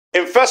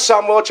In 1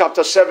 Samuel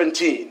chapter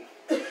 17,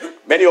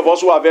 many of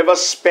us who have ever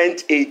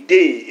spent a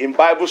day in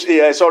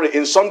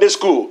in Sunday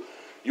school,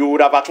 you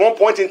would have at one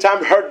point in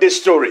time heard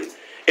this story.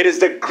 It is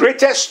the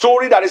greatest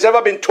story that has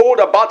ever been told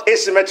about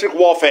asymmetric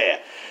warfare.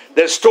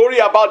 The story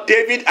about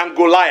David and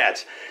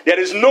Goliath. There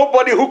is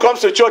nobody who comes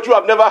to church who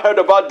have never heard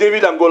about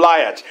David and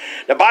Goliath.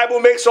 The Bible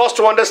makes us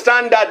to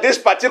understand that this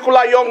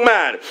particular young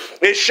man,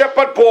 a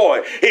shepherd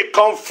boy, he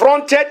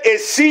confronted a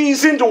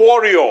seasoned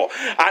warrior.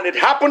 And it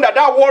happened that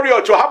that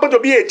warrior happened to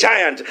be a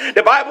giant.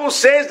 The Bible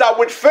says that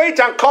with faith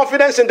and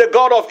confidence in the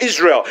God of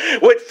Israel,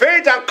 with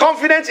faith and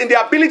confidence in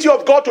the ability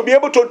of God to be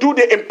able to do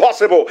the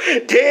impossible,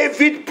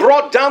 David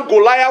brought down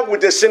Goliath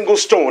with a single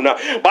stone.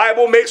 The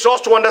Bible makes us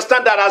to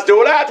understand that as the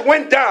Goliath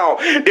went down,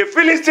 the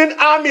Philistine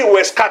army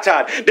was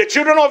scattered. The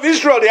children of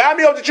Israel, the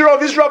army of the children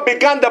of Israel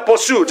began the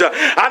pursuit.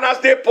 And as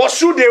they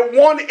pursued, they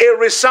won a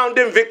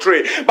resounding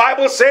victory.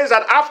 Bible says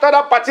that after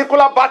that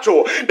particular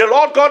battle, the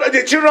Lord God,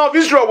 the children of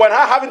Israel were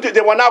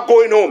now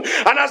going home.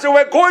 And as they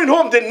were going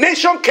home, the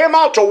nation came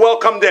out to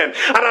welcome them.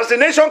 And as the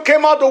nation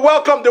came out to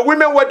welcome, the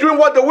women were doing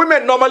what the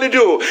women normally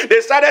do. They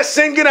started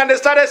singing and they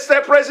started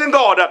praising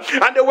God.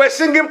 And they were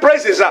singing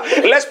praises.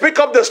 Let's pick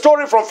up the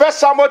story from 1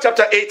 Samuel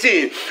chapter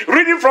 18.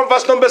 Reading from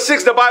verse number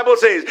 6, the Bible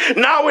says,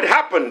 "Now it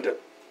happened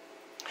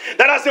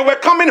that as they were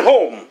coming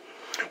home,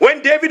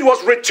 when David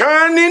was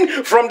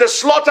returning from the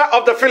slaughter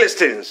of the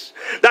Philistines,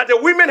 that the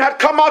women had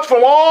come out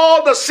from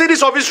all the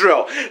cities of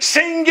Israel,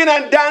 singing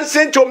and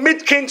dancing to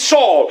meet King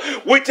Saul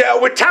with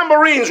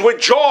tambourines,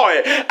 with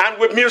joy, and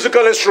with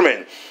musical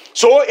instruments.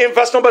 So in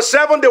verse number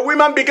 7, the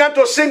women began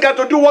to sing and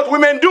to do what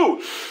women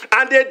do.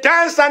 And they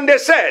danced and they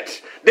said,"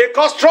 they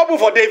caused trouble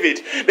for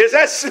David. They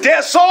said,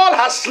 "Their Saul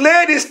has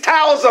slain his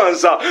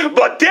thousands,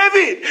 but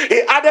David,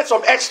 he added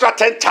some extra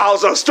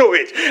 10,000s to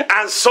it."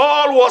 And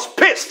Saul was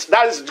pissed.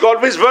 That is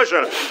God's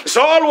version.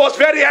 Saul was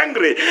very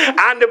angry.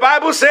 And the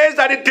Bible says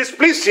that it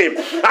displeased him.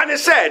 And he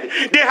said,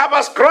 "They have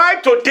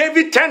ascribed to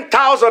David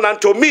 10,000 and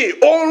to me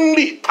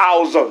only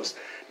thousands."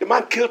 The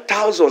man killed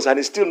thousands and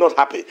he's still not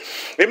happy.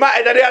 They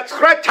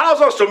ascribed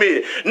thousands to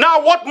me.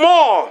 Now what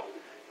more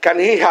can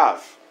he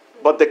have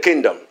but the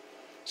kingdom?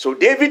 So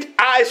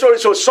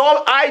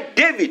Saul eyed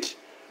David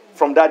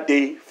from that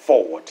day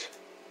forward.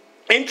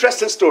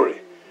 Interesting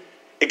story.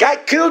 A guy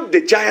killed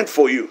the giant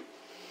for you.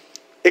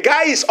 A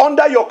guy is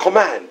under your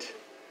command.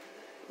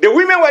 The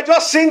women were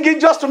just singing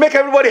just to make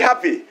everybody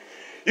happy.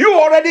 You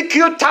already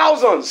killed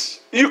thousands.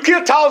 You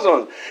killed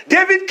thousands.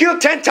 David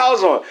killed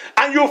 10,000.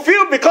 And you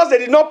feel because they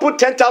did not put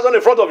 10,000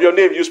 in front of your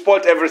name, you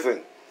spoiled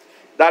everything.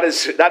 That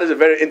is a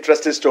very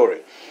interesting story.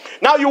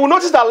 Now you will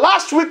notice that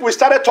last week we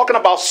started talking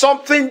about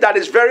something that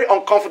is very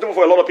uncomfortable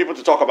for a lot of people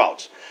to talk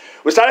about.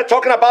 We started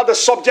talking about the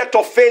subject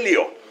of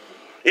failure.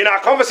 In our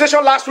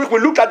conversation last week, we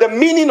looked at the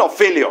meaning of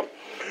failure.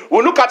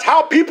 We look at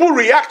how people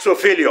react to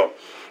failure.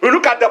 We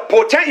look at the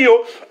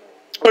potential.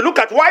 We look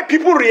at why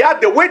people react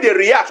the way they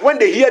react when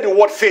they hear the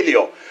word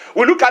failure.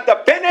 We look at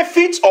the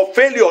benefits of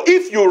failure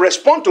if you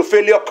respond to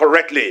failure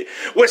correctly.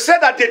 We said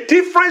that the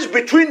difference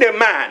between the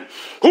man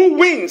who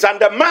wins and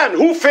the man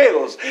who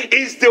fails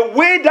is the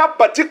way that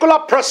particular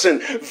person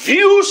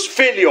views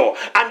failure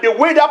and the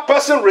way that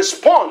person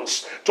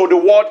responds to the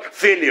word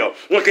failure.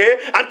 Okay?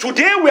 And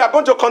today we are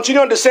going to continue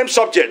on the same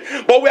subject,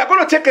 but we are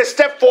going to take a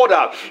step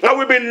further. And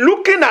we've been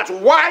looking at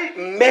why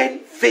men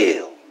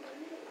fail.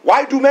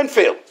 Why do men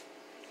fail?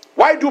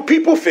 Why do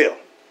people fail?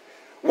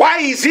 Why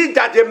is it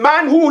that the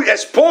man who is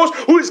exposed,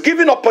 who is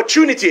given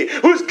opportunity,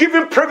 who is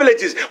given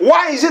privileges,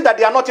 why is it that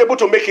they are not able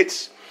to make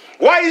it?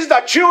 Why is it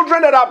that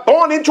children that are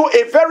born into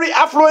a very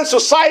affluent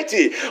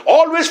society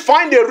always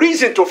find a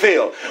reason to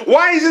fail?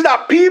 Why is it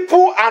that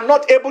people are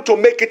not able to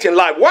make it in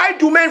life? Why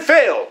do men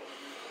fail?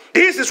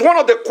 This is one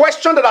of the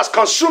questions that has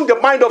consumed the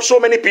mind of so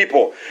many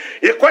people.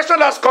 A question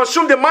that has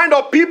consumed the mind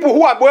of people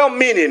who are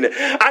well-meaning.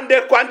 And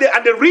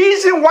the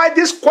reason why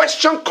this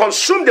question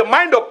consumed the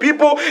mind of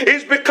people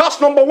is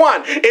because, number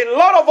one, a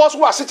lot of us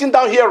who are sitting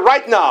down here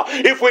right now,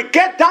 if we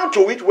get down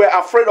to it, we're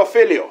afraid of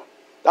failure.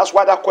 That's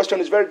why that question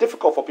is very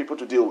difficult for people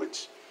to deal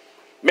with.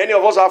 Many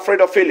of us are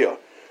afraid of failure.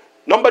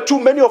 Number two,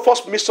 many of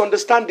us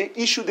misunderstand the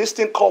issue, this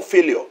thing called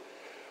failure.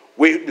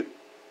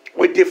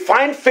 We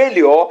define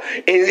failure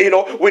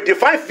we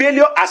define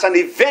failure as an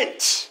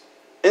event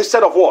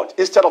instead of what?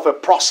 Instead of a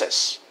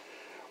process.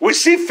 We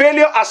see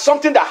failure as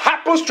something that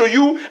happens to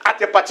you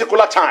at a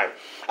particular time.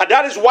 And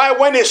that is why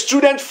when a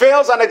student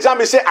fails an exam,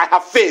 they say, "I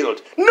have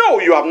failed."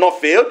 No, you have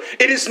not failed.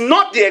 It is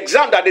not the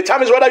exam that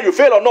determines whether you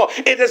fail or not.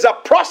 It is a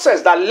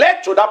process that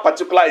led to that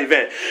particular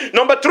event.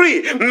 Number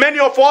three, many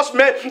of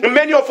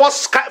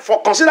us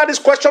consider this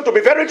question to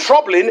be very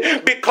troubling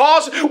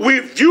because we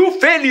view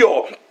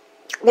failure.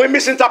 We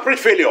misinterpret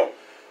failure.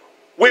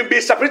 We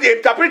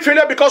misinterpret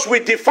failure because we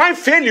define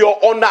failure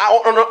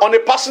on a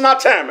personal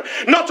term.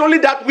 Not only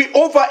that, we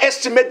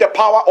overestimate the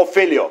power of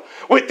failure.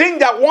 We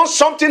think that once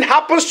something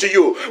happens to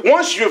you,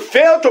 once you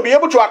fail to be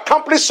able to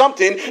accomplish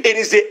something, it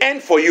is the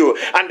end for you.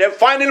 And then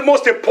finally,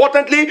 most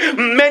importantly,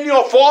 many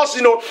of us,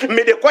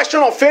 the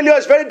question of failure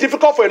is very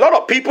difficult for a lot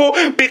of people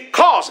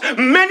because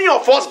many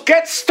of us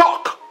get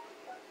stuck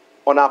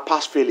on our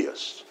past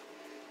failures.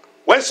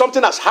 When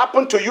something has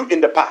happened to you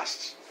in the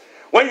past,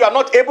 when you are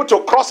not able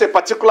to cross a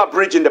particular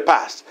bridge in the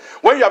past,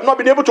 when you have not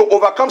been able to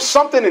overcome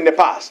something in the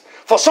past,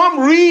 for some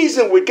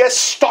reason we get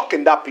stuck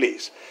in that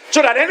place.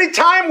 So that any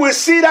time we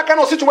see that kind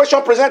of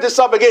situation present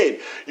itself again,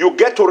 you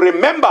get to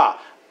remember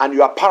and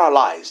you are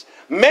paralyzed.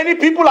 Many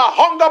people are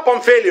hung up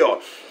on failure.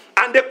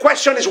 And the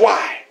question is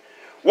why?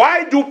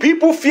 Why do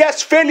people fear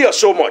failure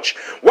so much?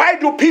 Why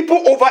do people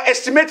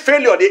overestimate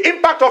failure, the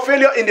impact of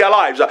failure in their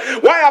lives?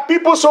 Why are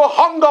people so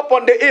hung up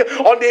on their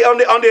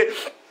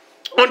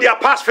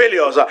past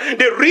failures?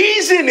 The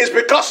reason is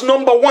because,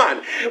 number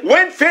one,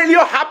 when failure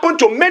happened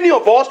to many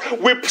of us,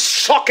 we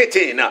suck it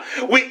in,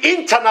 we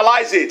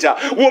internalize it,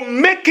 we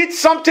make it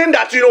something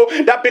that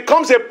that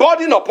becomes a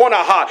burden upon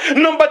our heart.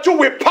 Number two,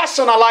 we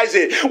personalize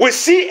it. We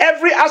see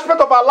every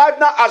aspect of our life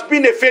now as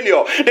being a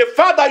failure. The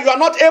fact that you are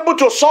not able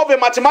to solve a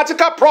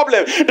mathematical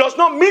problem does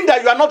not mean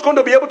that you are not going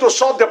to be able to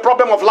solve the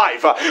problem of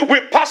life.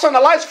 We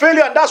personalize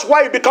failure, and that's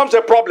why it becomes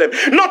a problem.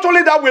 Not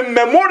only that, we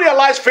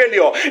memorialize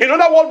failure. In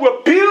other words, we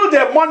build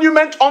a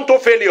monument unto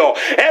failure.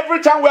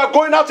 Every time we are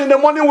going out in the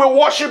morning, we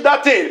worship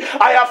that thing.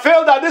 I have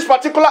failed at this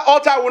particular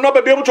altar. I will not be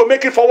able to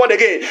make it forward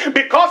again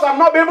because I'm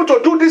not able to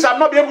do this. I'm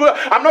not going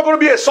to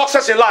be a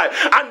success in life.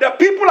 And the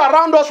people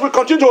around us will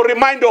continue to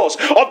remind us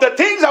of the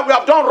things that we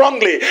have done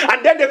wrongly,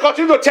 and then they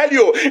continue to tell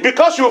you,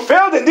 because you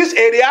failed in this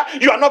area,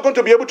 you are not going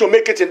to be able to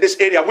make it in this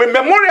area. We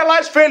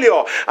memorialize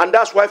failure, and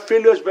that's why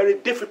failure is very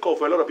difficult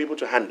for a lot of people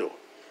to handle.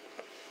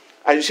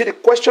 And you see, the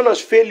question of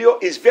failure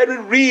is very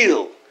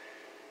real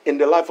in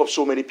the life of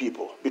so many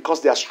people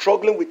because they are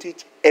struggling with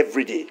it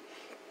every day.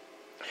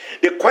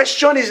 The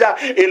question is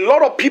that a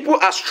lot of people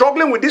are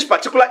struggling with this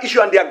particular issue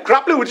and they are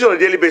grappling with it on a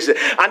daily basis.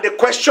 And the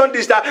question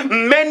is that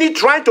many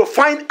trying to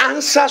find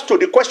answers to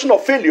the question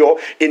of failure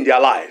in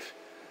their life.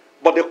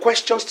 But the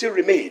question still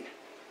remains,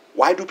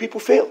 why do people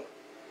fail?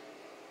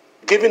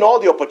 Given all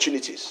the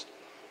opportunities,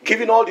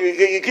 given all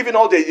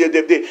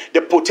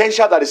the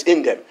potential that is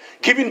in them,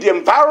 given the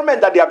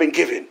environment that they have been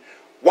given,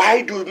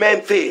 why do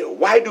men fail?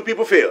 Why do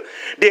people fail?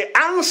 The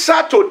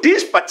answer to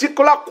this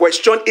particular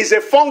question is a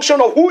function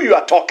of who you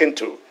are talking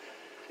to.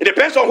 It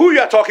depends on who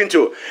you are talking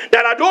to.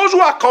 There are those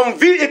who are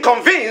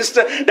convinced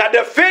that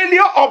the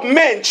failure of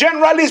men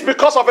generally is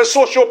because of a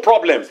social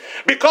problem,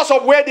 because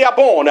of where they are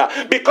born,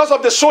 because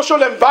of the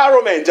social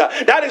environment.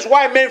 That is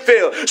why men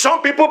fail.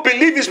 Some people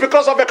believe it's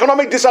because of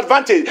economic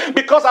disadvantage,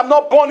 because I'm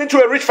not born into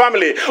a rich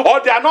family,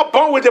 or they are not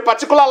born with a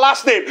particular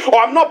last name, or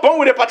I'm not born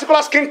with a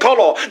particular skin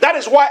color. That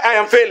is why I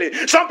am failing.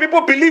 Some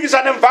people believe it's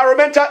an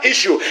environmental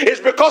issue.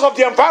 It's because of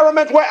the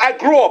environment where I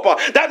grew up.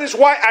 That is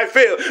why I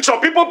fail. Some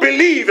people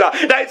believe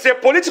that it's a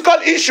political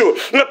issue,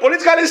 the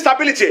political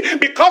instability,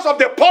 because of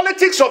the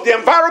politics of the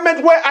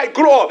environment where I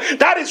grew up.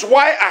 That is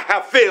why I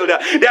have failed.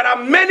 There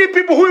are many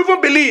people who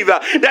even believe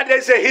that there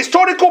is a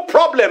historical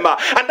problem,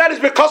 and that is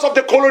because of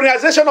the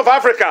colonization of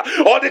Africa,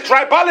 or the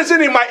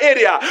tribalism in my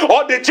area,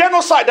 or the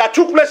genocide that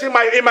took place in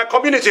my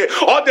community,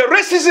 or the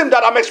racism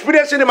that I'm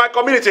experiencing in my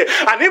community.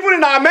 And even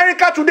in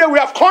America today, we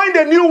have coined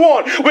a new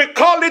one. We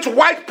call it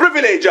white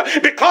privilege.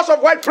 Because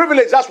of white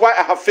privilege, that's why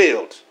I have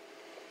failed.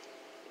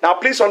 Now,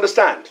 please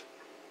understand,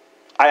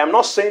 I am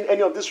not saying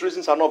any of these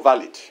reasons are not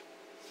valid.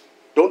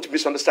 Don't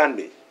misunderstand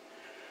me.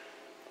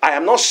 I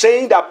am not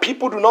saying that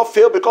people do not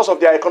fail because of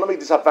their economic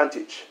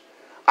disadvantage.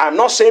 I am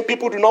not saying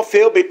people do not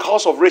fail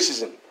because of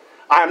racism.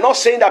 I am not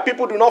saying that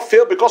people do not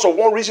fail because of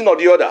one reason or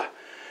the other.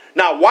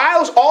 Now,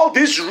 whilst all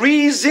these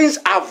reasons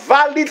are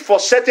valid for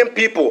certain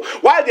people,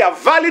 while they are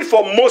valid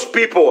for most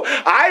people,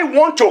 I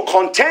want to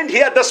contend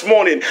here this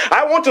morning,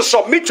 I want to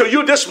submit to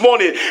you this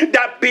morning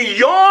that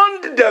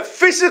beyond the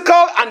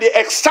physical and the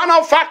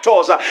external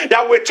factors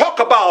that we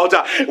talk about,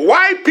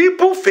 why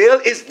people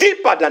fail is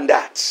deeper than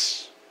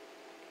that.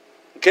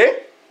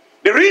 Okay?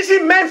 The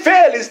reason men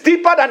fail is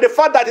deeper than the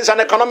fact that it's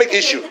an economic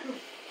issue.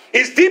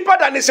 It's deeper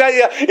than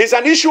it's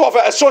an issue of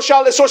a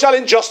social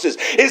injustice.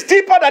 It's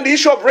deeper than the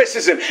issue of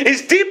racism.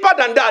 It's deeper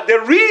than that. The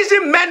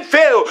reason men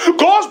fail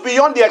goes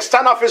beyond the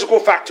external physical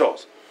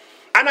factors.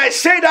 And I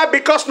say that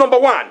because, number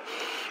one,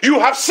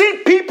 you have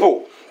seen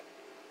people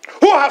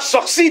who have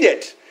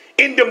succeeded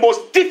in the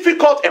most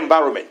difficult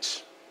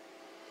environments.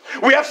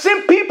 We have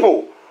seen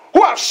people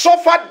who have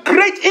suffered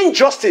great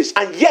injustice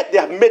and yet they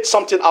have made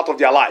something out of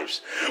their lives.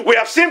 We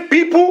have seen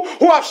people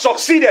who have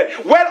succeeded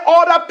when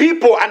other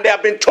people, and they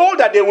have been told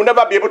that they will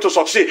never be able to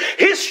succeed.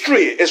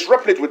 History is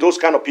replete with those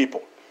kind of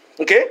people.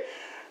 Okay?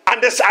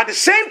 And at the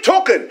same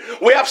token,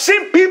 we have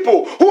seen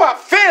people who have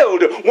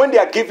failed when they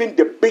are given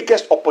the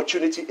biggest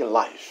opportunity in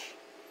life.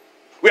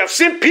 We have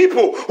seen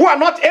people who are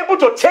not able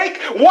to take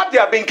what they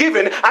have been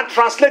given and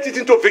translate it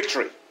into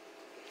victory.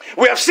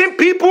 We have seen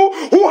people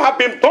who have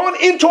been born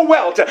into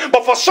wealth,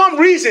 but for some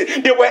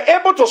reason they were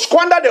able to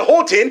squander the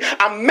whole thing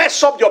and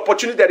mess up the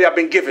opportunity that they have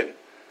been given.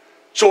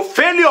 So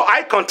failure,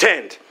 I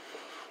contend,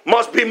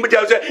 must be,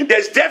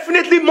 there's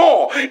definitely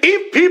more.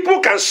 If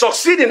people can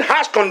succeed in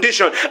harsh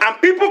conditions and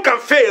people can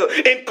fail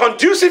in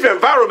conducive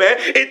environment,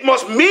 it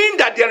must mean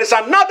that there is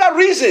another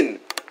reason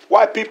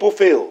why people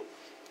fail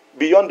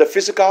beyond the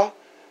physical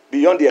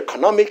beyond the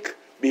economic,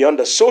 beyond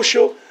the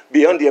social,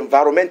 beyond the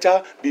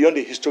environmental, beyond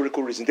the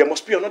historical reason. There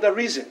must be another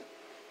reason.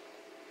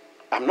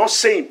 I'm not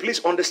saying,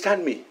 please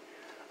understand me,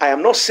 I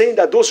am not saying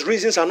that those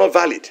reasons are not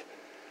valid.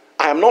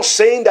 I am not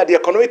saying that the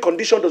economic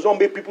condition does not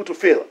make people to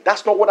fail.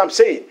 That's not what I'm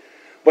saying.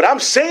 But I'm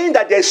saying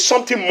that there's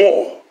something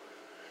more.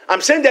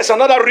 I'm saying there's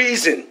another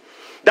reason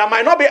that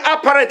might not be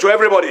apparent to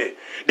everybody.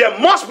 There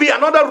must be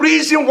another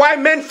reason why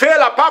men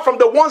fail apart from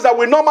the ones that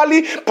we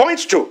normally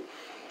point to.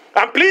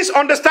 And please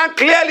understand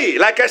clearly,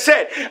 like I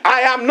said,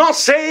 I am not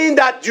saying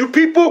that you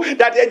people,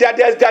 that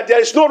there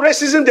is no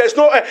racism, there's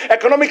no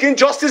economic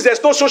injustice,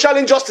 there's no social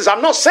injustice.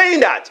 I'm not saying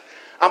that.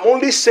 I'm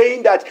only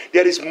saying that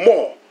there is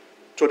more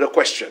to the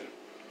question.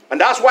 And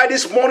that's why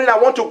this morning I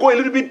want to go a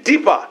little bit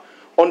deeper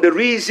on the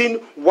reason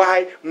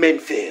why men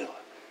fail.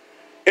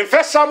 In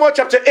 1 Samuel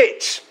chapter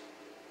 8,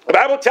 the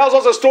Bible tells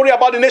us a story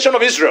about the nation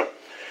of Israel.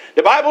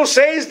 The Bible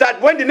says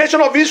that when the nation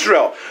of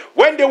Israel,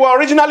 when they were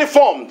originally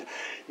formed,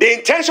 the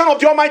intention of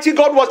the Almighty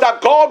God was that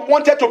God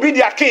wanted to be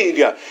their king.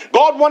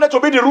 God wanted to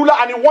be the ruler,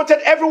 and he wanted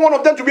every one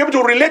of them to be able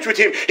to relate with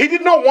him. He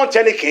did not want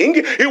any king.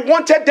 He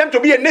wanted them to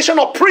be a nation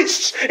of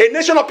priests, a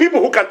nation of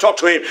people who can talk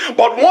to him.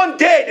 But one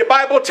day, the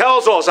Bible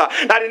tells us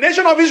that the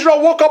nation of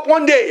Israel woke up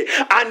one day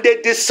and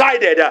they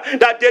decided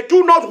that they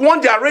do not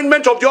want the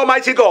arrangement of the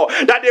Almighty God,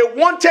 that they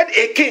wanted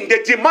a king.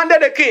 They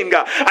demanded a king.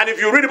 And if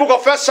you read the book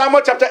of 1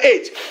 Samuel chapter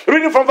 8,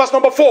 reading from verse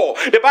number 4,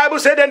 the Bible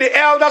said, then the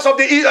elders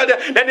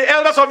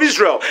of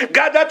Israel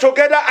gathered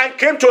together and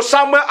came to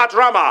Samuel at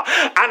Ramah,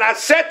 and I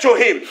said to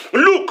him,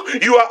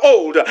 look, you are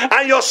old,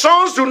 and your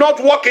sons do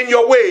not walk in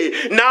your way.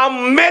 Now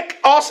make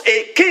us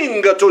a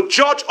king to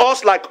judge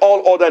us like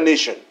all other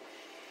nations.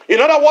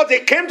 In other words, they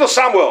came to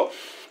Samuel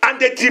and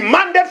they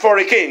demanded for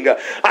a king.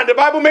 And the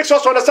Bible makes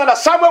us understand that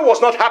Samuel was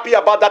not happy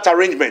about that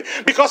arrangement,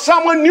 because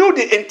Samuel knew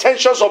the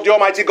intentions of the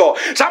Almighty God.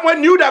 Samuel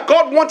knew that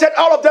God wanted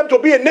all of them to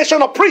be a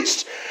nation of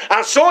priests.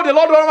 And so the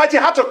Lord Almighty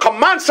had to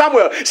command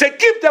Samuel, say,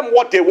 give them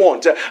what they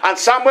want. And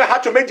Samuel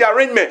had to make the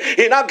arrangement.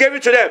 He now gave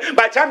it to them.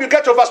 By the time you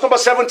get to verse number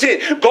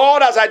 17,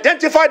 God has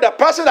identified the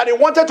person that he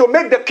wanted to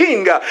make the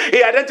king.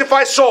 He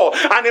identified Saul.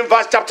 And in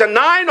verse chapter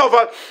 9 of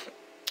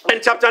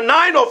chapter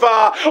 9 of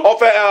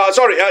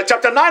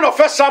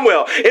 1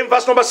 Samuel, in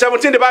verse number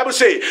 17, the Bible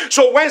says,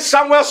 so when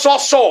Samuel saw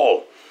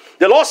Saul,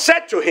 the Lord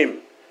said to him,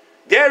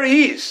 there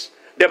he is,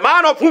 the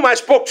man of whom I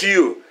spoke to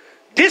you.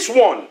 This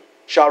one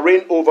shall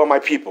reign over my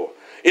people.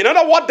 In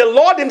other words, the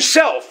Lord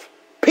himself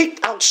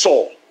picked out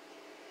Saul.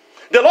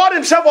 The Lord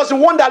himself was the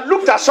one that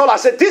looked at Saul and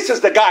said, this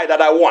is the guy that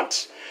I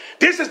want.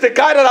 This is the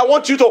guy that I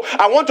want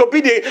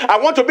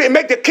to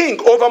make the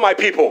king over my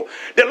people.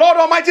 The Lord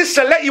Almighty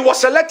he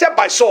was selected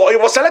by Saul. He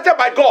was selected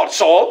by God,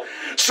 Saul.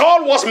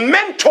 Saul was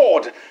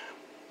mentored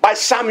by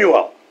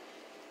Samuel.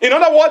 In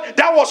other words,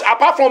 that was,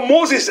 apart from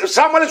Moses,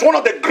 Samuel is one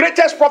of the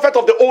greatest prophets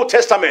of the Old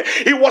Testament.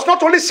 He was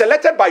not only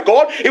selected by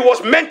God, he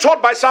was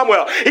mentored by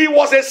Samuel. He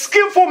was a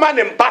skillful man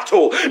in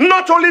battle.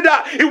 Not only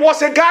that, he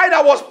was a guy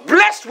that was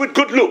blessed with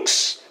good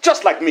looks,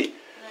 just like me.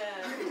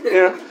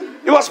 Yeah.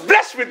 He was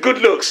blessed with good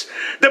looks.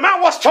 The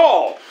man was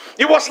tall.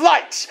 He was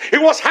light. He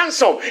was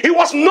handsome. He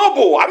was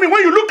noble. I mean,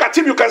 when you look at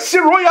him, you can see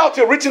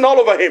royalty written all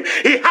over him.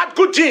 He had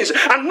good genes.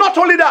 And not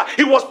only that,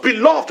 he was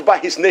beloved by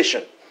his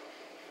nation.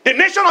 The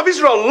nation of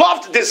Israel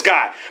loved this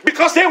guy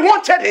because they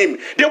wanted him.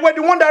 They were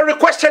the one that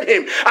requested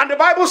him. And the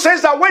Bible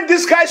says that when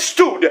this guy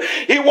stood,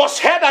 he was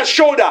head and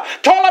shoulder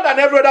taller than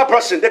every other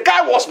person. The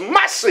guy was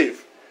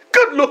massive,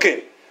 good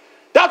looking.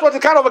 That was the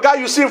kind of a guy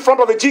you see in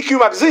front of a GQ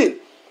magazine.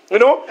 You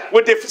know,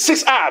 with the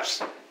 6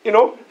 abs, you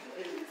know.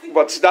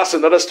 But that's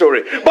another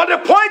story. But the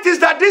point is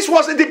that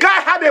the guy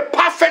had a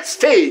perfect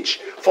stage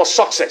for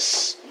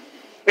success.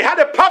 He had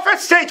a perfect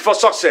stage for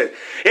success.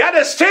 He had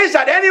a stage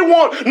that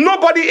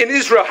nobody in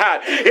Israel had.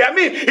 I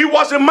mean, he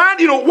was a man,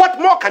 what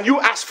more can you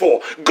ask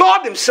for?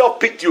 God himself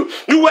picked you.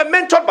 You were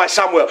mentored by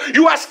Samuel.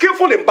 You are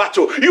skillful in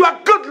battle. You are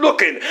good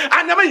looking.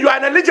 And I mean, you are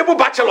an eligible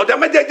bachelor.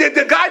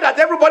 The guy that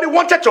everybody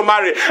wanted to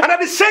marry. And at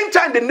the same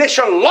time, the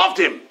nation loved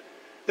him.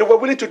 They were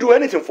willing to do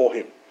anything for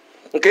him.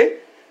 Okay?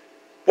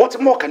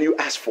 What more can you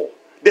ask for?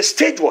 The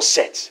stage was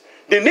set.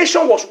 The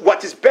nation was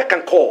what is beck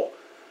and call.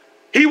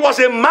 He was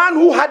a man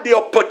who had the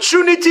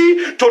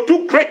opportunity to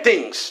do great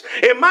things.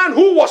 A man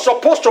who was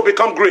supposed to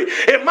become great.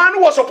 A man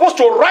who was supposed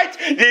to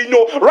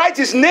write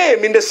his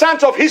name in the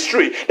sands of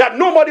history that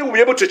nobody will be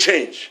able to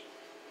change.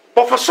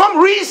 But for some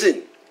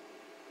reason,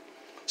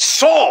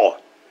 Saul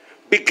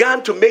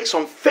began to make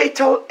some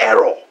fatal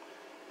error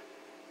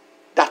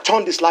that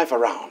turned his life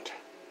around.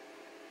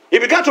 He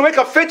began to make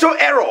a fatal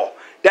error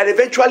that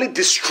eventually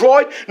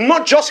destroyed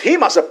not just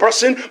him as a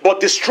person,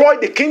 but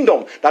destroyed the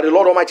kingdom that the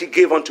Lord Almighty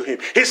gave unto him.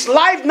 His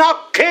life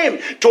now came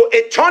to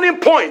a turning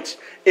point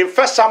in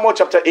 1 Samuel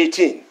chapter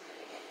 18.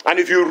 And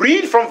if you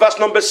read from verse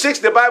number 6,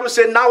 the Bible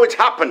said, now it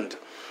happened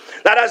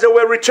that as they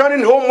were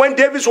returning home, when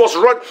David was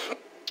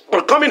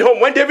coming home,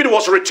 when David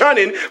was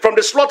returning from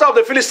the slaughter of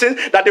the Philistines,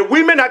 that the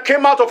women had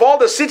came out of all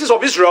the cities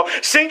of Israel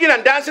singing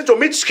and dancing to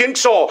meet King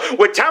Saul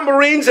with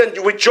tambourines and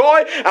with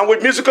joy and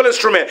with musical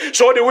instruments.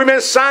 So the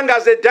women sang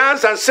as they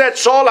danced and said,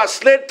 Saul has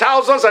slain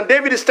thousands and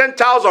David is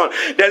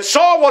 10,000. Then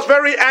Saul was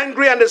very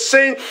angry, and the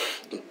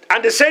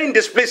saying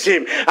displeased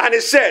him. And he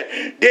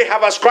said, they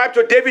have ascribed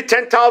to David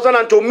 10,000,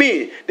 and to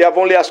me they have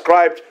only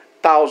ascribed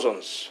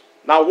thousands.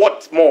 Now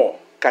what more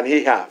can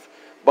he have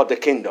but the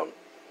kingdom?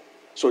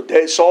 So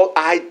Saul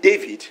eyed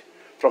David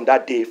from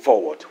that day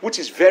forward, which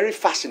is very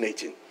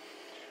fascinating.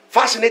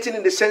 Fascinating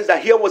in the sense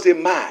that here was a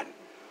man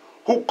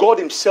who God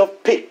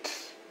himself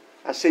picked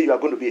and said, you are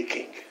going to be a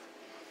king.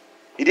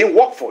 He didn't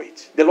work for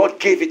it. The Lord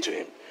gave it to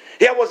him.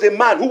 Here was a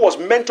man who was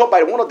mentored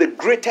by one of the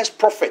greatest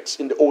prophets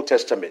in the Old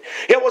Testament.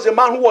 Here was a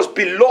man who was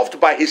beloved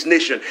by his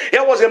nation.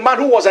 Here was a man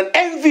who was an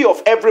envy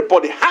of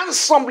everybody.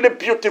 Handsomely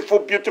beautiful,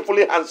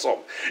 beautifully handsome.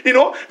 You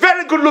know,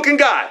 very good looking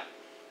guy.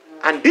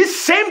 And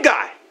this same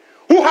guy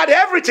who had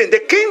everything, the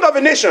king of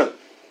a nation,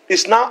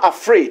 is now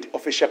afraid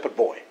of a shepherd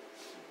boy.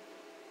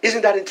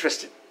 Isn't that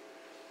interesting?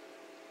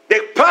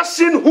 The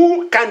person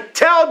who can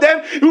tell them,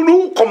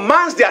 who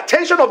commands the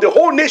attention of the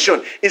whole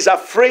nation, is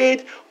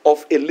afraid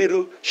of a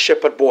little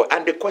shepherd boy.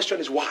 And the question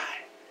is why?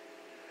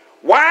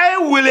 Why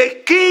will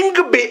a king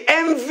be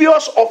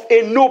envious of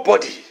a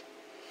nobody?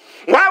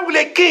 Why will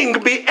a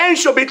king be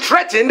anxious, be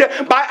threatened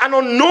by an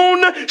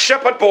unknown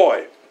shepherd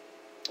boy?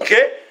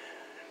 Okay?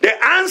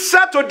 The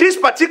answer to this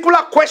particular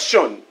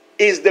question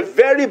is the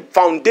very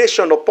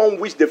foundation upon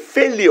which the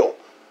failure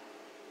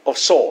of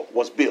Saul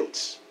was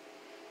built.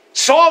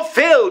 Saul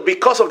failed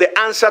because of the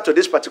answer to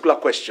this particular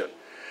question.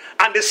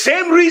 And the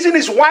same reason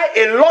is why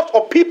a lot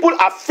of people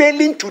are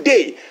failing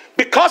today.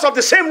 Because of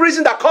the same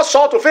reason that caused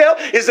Saul to fail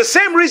is the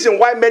same reason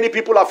why many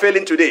people are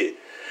failing today.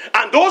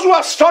 And those who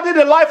have studied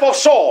the life of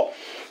Saul,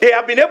 they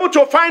have been able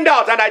to find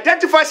out and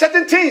identify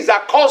certain things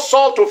that caused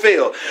Saul to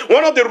fail.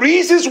 One of the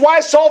reasons why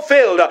Saul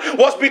failed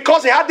was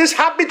because he had this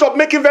habit of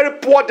making very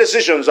poor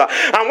decisions.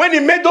 And when he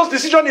made those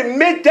decisions, he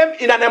made them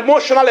in an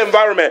emotional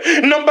environment.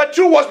 Number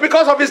two was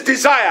because of his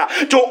desire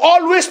to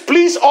always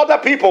please other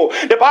people.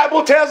 The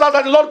Bible tells us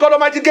that the Lord God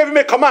Almighty gave him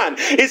a command.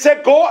 He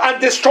said, go and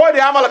destroy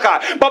the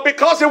Amalekite. But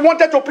because he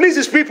wanted to please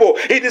his people,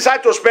 he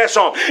decided to spare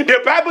some.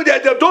 The Bible,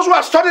 those who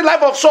have studied the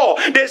life of Saul,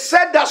 they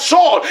said that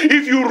Saul,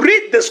 if you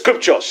read the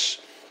scriptures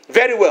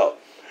very well,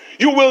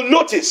 you will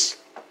notice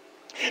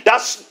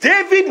that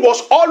David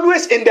was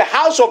always in the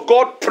house of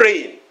God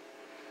praying.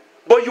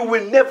 But you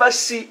will never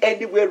see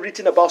anywhere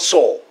written about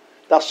Saul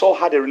that Saul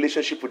had a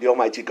relationship with the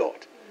Almighty God.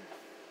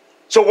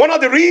 So one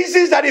of the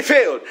reasons that he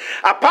failed,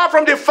 apart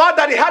from the fact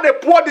that he had a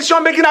poor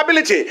decision-making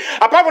ability,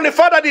 apart from the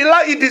fact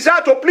that he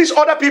desired to please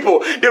other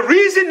people, the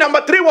reason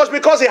number three was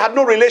because he had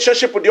no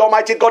relationship with the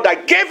Almighty God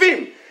that gave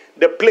him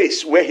the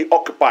place where he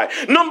occupied.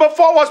 Number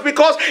four was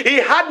because he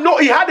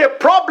had a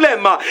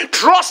problem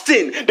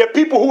trusting the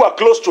people who were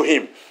close to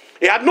him.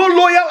 He had no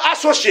loyal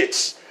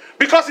associates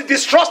because he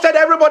distrusted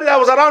everybody that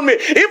was around me.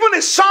 Even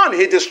his son,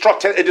 he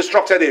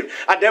distrusted him.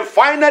 And then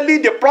finally,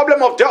 the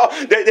problem of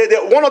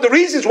one of the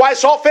reasons why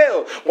Saul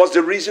failed was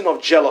the reason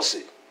of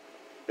jealousy.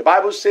 The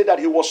Bible said that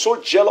he was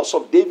so jealous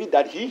of David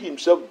that he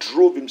himself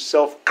drove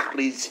himself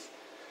crazy.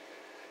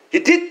 He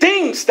did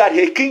things that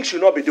a king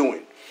should not be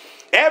doing.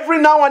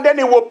 Every now and then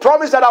he will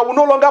promise that I will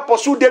no longer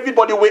pursue David,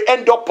 but he will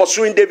end up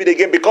pursuing David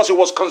again because he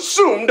was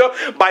consumed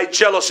by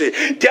jealousy.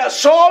 Their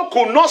Saul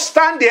could not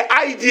stand the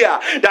idea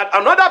that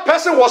another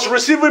person was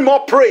receiving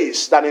more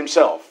praise than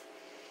himself.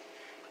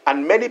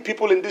 And many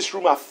people in this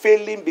room are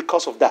failing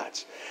because of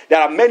that. There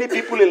are many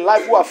people in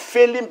life who are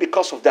failing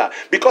because of that.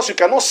 Because you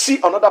cannot see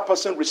another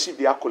person receive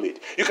the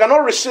accolade. You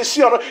cannot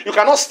you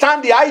cannot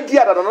stand the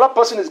idea that another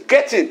person is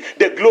getting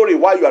the glory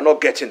while you are not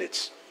getting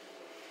it.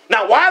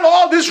 Now, while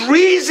all these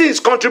reasons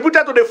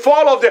contributed to the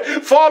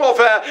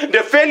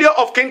the failure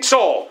of King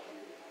Saul,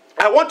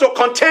 I want to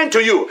contend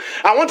to you,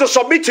 I want to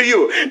submit to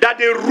you that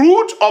the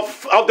root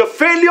of the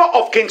failure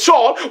of King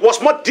Saul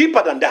was much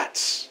deeper than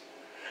that.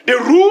 The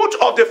root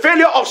of the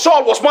failure of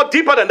Saul was much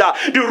deeper than that.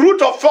 The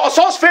root of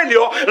Saul's failure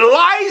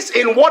lies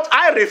in what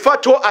I refer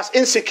to as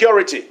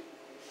insecurity.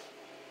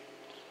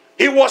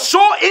 He was so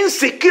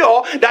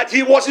insecure that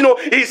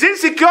his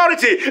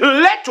insecurity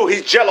led to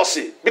his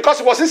jealousy. Because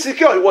he was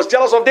insecure, he was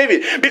jealous of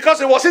David. Because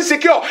he was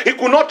insecure, he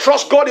could not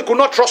trust God, he could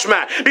not trust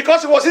man.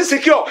 Because he was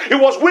insecure, he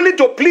was willing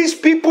to please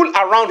people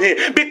around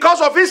him.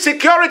 Because of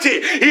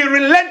insecurity, he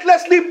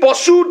relentlessly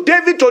pursued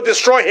David to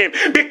destroy him.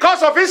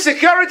 Because of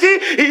insecurity,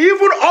 he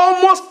even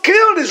almost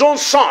killed his own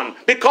son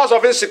because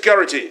of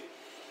insecurity.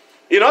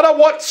 In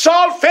other words,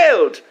 Saul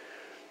failed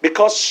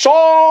because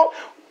Saul's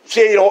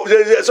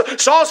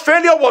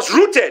failure was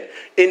rooted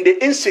in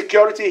the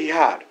insecurity he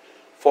had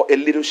for a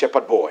little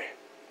shepherd boy.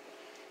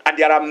 And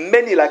there are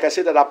many, like I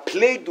said, that are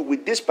plagued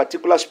with this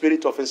particular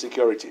spirit of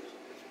insecurity.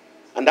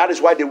 And that is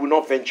why they will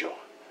not venture.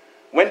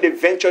 When they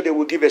venture, they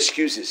will give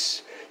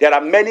excuses. There are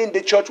many in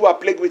the church who are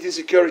plagued with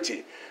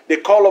insecurity. The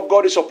call of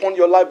God is upon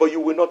your life, but you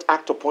will not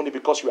act upon it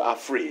because you are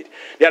afraid.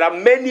 There are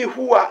many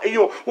who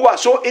are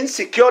so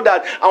insecure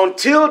that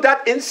until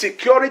that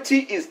insecurity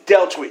is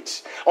dealt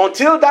with,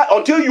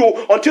 until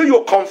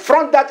you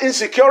confront that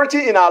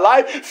insecurity in our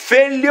life,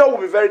 failure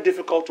will be very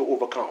difficult to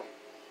overcome.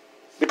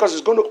 Because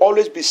it's going to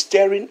always be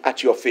staring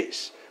at your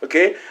face.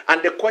 Okay?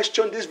 And the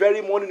question this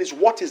very morning is,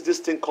 what is this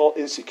thing called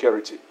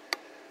insecurity?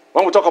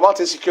 When we talk about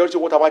insecurity,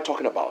 what am I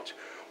talking about?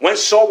 When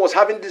Saul was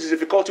having this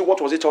difficulty, what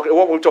were we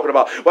talking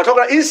about? We're talking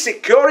about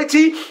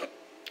insecurity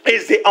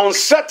is the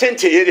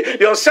uncertainty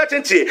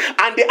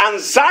and the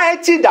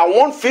anxiety that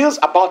one feels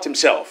about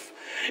himself.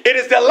 It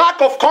is the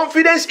lack of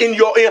confidence in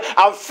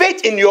and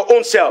faith in your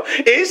own self.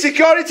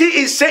 Insecurity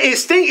is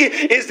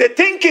the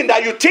thinking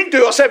that you think to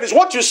yourself, is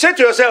what you say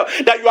to yourself,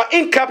 that you are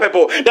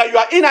incapable, that you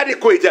are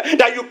inadequate,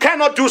 that you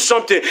cannot do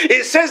something.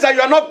 It says that you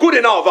are not good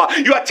enough.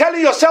 You are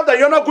telling yourself that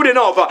you are not good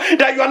enough,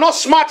 that you are not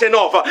smart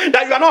enough,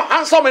 that you are not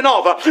handsome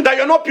enough, that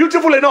you are not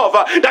beautiful enough,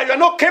 that you are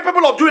not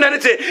capable of doing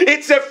anything.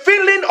 It's a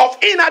feeling of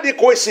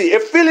inadequacy,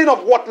 a feeling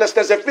of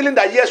worthlessness, a feeling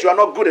that yes, you are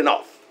not good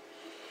enough.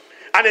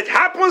 And it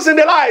happens in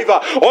the life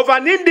of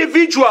an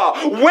individual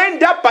when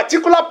that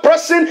particular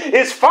person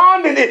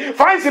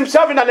finds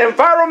himself in an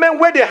environment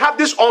where they have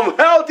this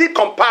unhealthy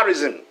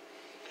comparison.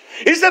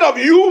 Instead of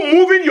you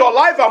moving your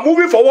life and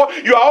moving forward,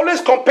 you are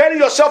always comparing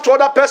yourself to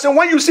other person.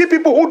 When you see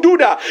people who do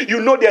that,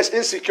 you know there's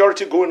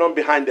insecurity going on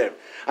behind them.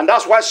 And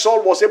that's why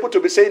Saul was able to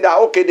be saying that,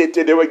 okay,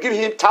 they were giving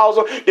him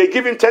 1,000, they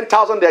give him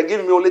 10,000, they're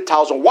giving me only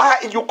 1,000. Why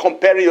are you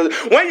comparing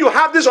yourself? When you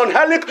have this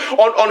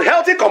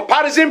unhealthy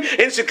comparison,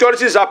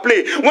 insecurity is at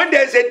play. When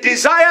there's a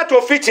desire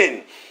to fit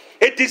in,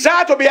 a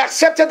desire to be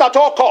accepted at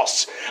all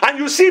costs, and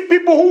you see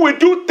people who will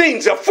do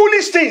things,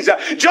 foolish things,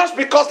 just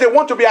because they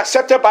want to be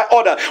accepted by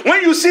others.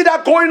 When you see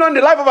that going on in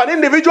the life of an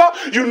individual,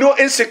 you know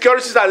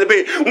insecurities are at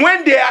play.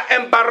 When they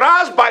are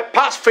embarrassed by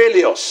past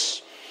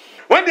failures,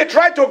 when they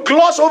try to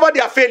gloss over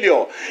their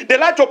failure, they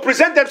like to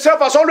present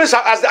themselves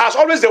as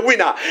always the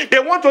winner. They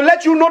want to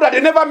let you know that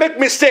they never make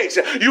mistakes.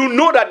 You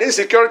know that the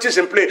insecurity is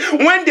in play.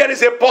 When there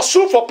is a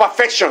pursuit for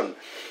perfection,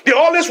 they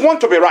always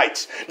want to be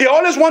right. They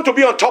always want to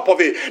be on top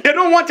of it. They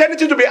don't want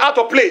anything to be out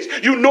of place.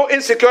 You know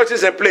insecurity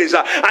is in place.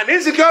 And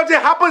insecurity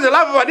happens in the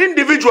life of an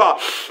individual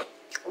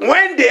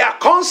when they are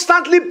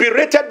constantly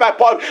berated by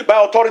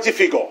authority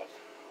figure.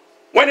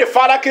 When a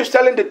father keeps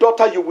telling the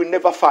daughter, you will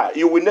never fire,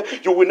 you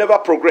will never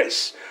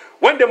progress.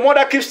 When the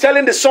mother keeps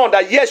telling the son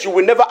that yes, you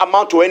will never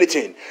amount to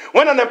anything.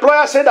 When an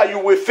employer says that you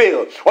will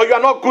fail, or you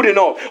are not good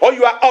enough, or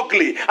you are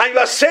ugly, and you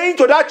are saying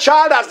to that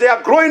child as they are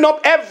growing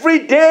up every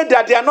day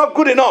that they are not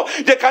good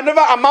enough, they can never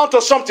amount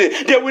to something,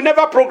 they will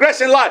never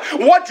progress in life.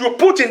 What you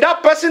put in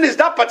that person is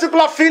that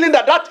particular feeling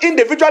that that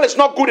individual is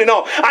not good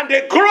enough, and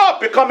they grow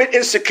up becoming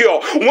insecure.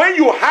 When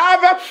you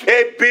have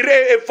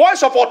a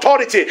voice of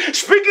authority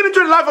speaking into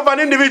the life of an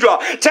individual,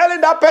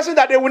 telling that person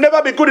that they will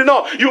never be good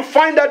enough, you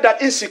find out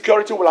that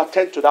insecurity will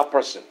attend to that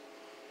person.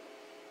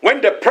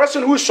 When the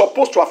person who is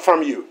supposed to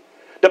affirm you,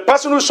 the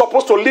person who is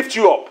supposed to lift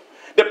you up,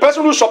 the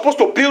person who is supposed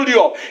to build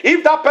you up,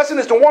 if that person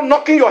is the one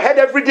knocking your head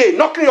every day,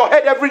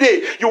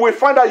 you will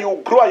find out you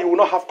will grow and you will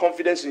not have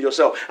confidence in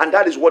yourself. And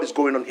that is what is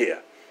going on here.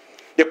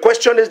 The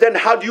question is then,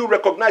 how do you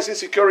recognize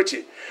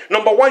insecurity?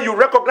 Number one, you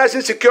recognize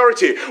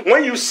insecurity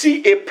when you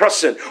see a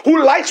person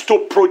who likes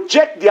to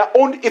project their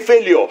own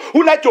failure,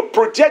 who likes to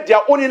project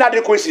their own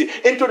inadequacy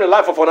into the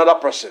life of another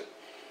person.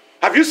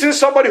 Have you seen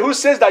somebody who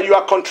says that you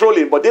are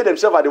controlling, but they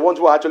themselves are the ones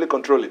who are actually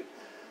controlling?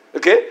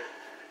 Okay?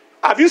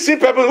 Have you seen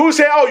people who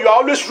say, oh, you are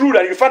always rude,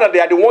 and you find that they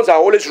are the ones that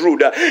are always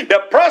rude?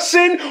 The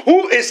person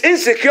who is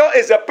insecure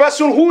is a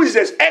person who is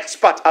an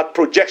expert at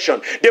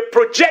projection. They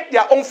project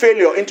their own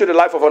failure into the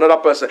life of another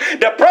person.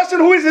 The person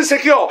who is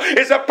insecure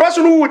is a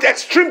person who with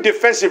extreme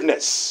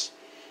defensiveness.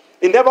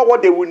 In other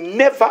words, they will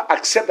never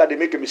accept that they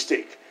make a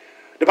mistake.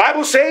 The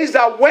Bible says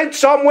that when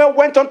Samuel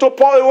went unto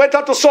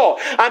Saul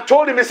and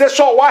told him, he said,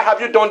 Saul, why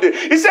have you done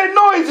this? He said,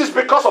 no, it is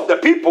because of the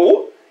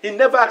people. He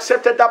never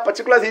accepted that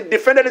particular, he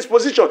defended his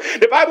position.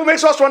 The Bible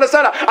makes us to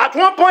understand that at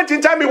one point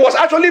in time, he was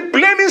actually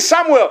blaming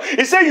Samuel.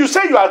 He said, you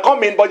say you are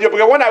coming, but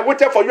when I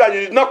waited for you and you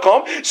did not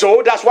come,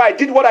 so that's why I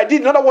did what I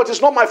did. In other words, it's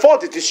not my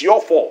fault, it is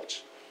your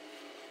fault.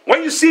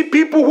 When you see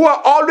people who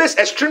are always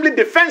extremely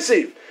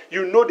defensive,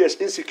 you know there's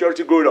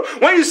insecurity going on.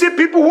 When you see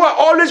people who are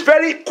always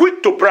very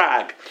quick to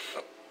brag,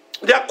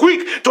 they are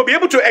quick to be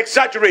able to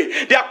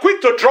exaggerate. They are quick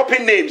to drop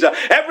in names.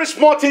 Every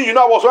small thing, when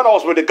I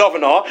was with the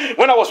governor,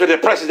 when I was with the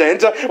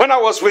president, when I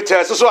was with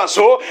so and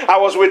so, I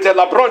was with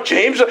LeBron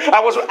James,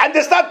 and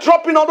they start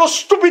dropping all those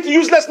stupid,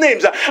 useless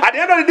names. At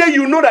the end of the day,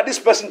 you know that this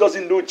person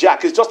doesn't know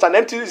jack. It's just an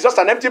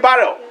empty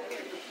barrel.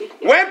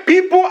 When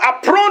people are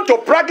prone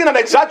to bragging and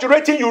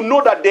exaggerating, you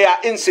know that they are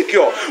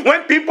insecure.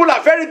 When people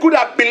are very good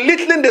at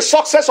belittling the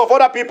success of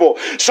other people,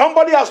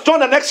 somebody has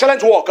done an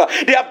excellent work.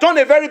 They have done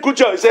a very good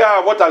job. You say,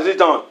 what has he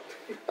done?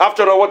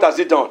 After all, what has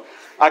he done?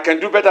 I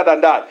can do better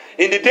than that.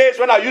 In the days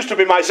when I used to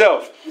be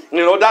myself,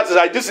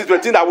 this is the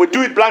thing. I would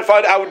do it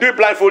blindfolded. I would do it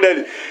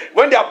blindfolded.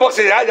 When they are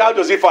boxing, how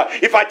does it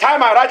fight? If I tie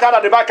my right hand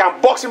at the back and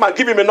box him and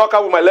give him a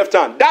knockout with my left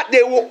hand, that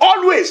they will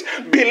always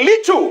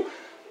belittle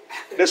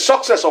the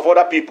success of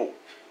other people.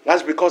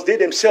 That's because they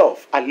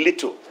themselves are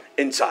little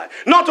inside.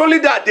 Not only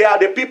that, they are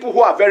the people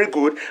who are very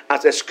good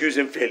at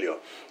excusing failure.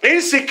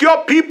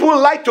 Insecure people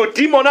like to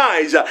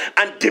demonize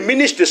and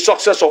diminish the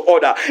success of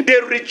others.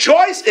 They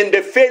rejoice in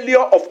the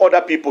failure of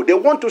other people. They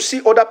want to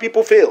see other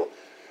people fail.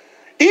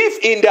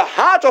 If in the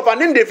heart of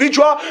an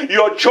individual,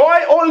 your joy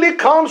only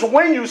comes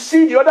when you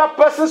see the other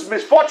person's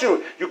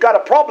misfortune, you got a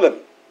problem.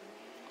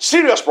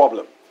 Serious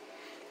problem.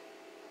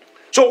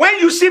 So when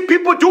you see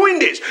people doing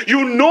this,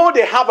 you know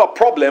they have a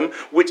problem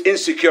with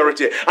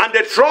insecurity. And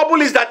the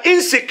trouble is that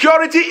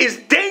insecurity is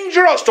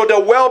dangerous to the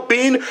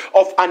well-being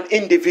of an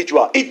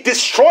individual. It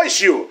destroys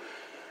you.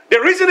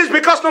 The reason is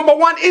because, number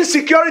one,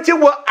 insecurity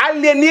will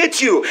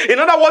alienate you. In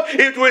other words,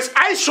 it will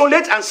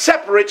isolate and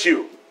separate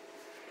you.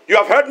 You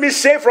have heard me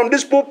say from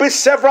this pulpit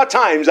several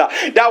times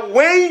that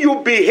when you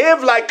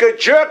behave like a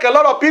jerk, a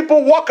lot of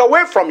people walk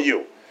away from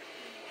you.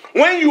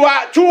 When you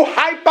are too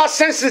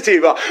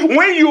hypersensitive,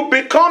 when you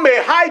become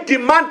a high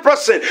demand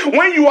person,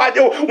 when you are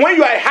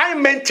a high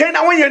maintenance,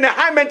 when you're in a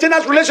high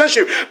maintenance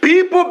relationship,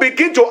 people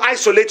begin to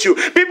isolate you.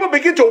 People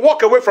begin to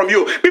walk away from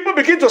you. People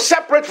begin to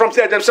separate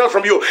themselves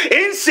from you.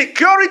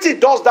 Insecurity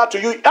does that to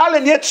you. It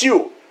alienates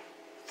you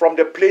from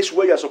the place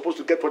where you're supposed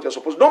to get what you're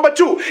supposed to. Number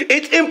two,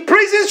 it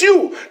imprisons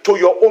you to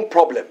your own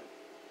problem.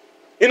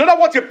 In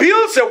other words, it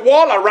builds a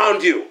wall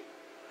around you.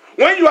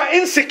 When you are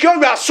insecure,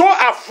 you are so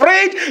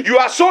afraid, you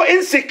are so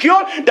insecure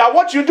that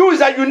what you do is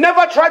that you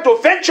never try to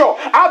venture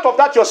out of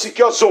that your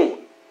secure zone.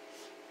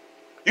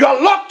 You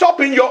are locked up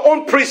in your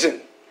own prison.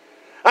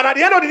 And at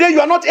the end of the day, you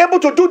are not able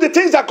to do the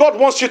things that God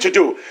wants you to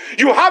do.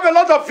 You have a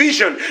lot of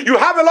vision. You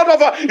have a lot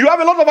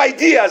of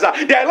ideas.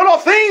 There are a lot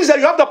of things that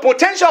you have the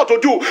potential to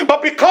do.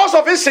 But because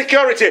of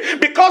insecurity,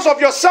 because of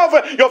yourself,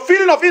 your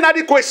feeling of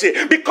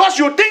inadequacy, because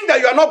you think that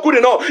you are not good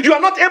enough, you are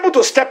not able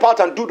to step out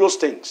and do those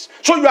things.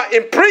 So you are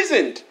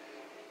imprisoned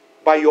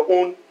by your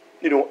own,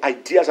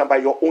 ideas and by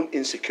your own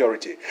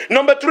insecurity.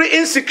 Number three,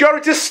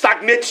 insecurity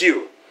stagnates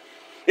you.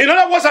 In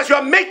other words, as you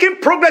are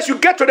making progress, you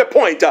get to the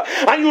point,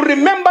 and you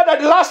remember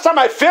that the last time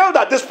I failed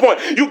at this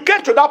point. You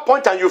get to that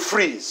point and you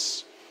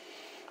freeze.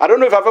 I don't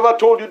know if I've ever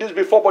told you this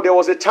before, but there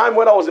was a time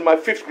when I was in my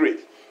 5th grade.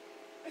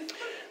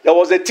 There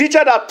was a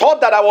teacher that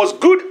thought that I was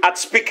good at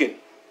speaking.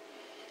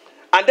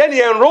 And then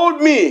he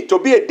enrolled me to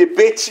be in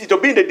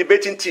the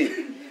debating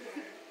team.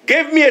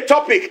 Gave me a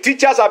topic,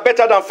 teachers are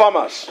better than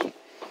farmers.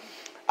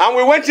 And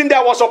we went in there,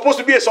 I was supposed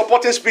to be a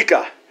supporting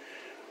speaker.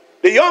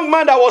 The young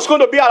man that was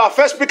going to be our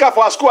first speaker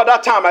for our school at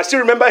that time, I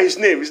still remember his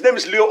name. His name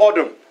is Leo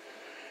Odom.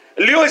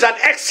 Leo is an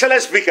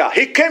excellent speaker.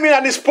 He came in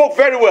and he spoke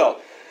very well.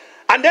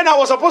 And then I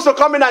was supposed to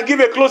come in and give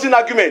a closing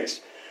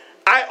argument.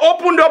 I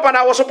opened up and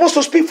I was supposed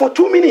to speak for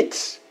 2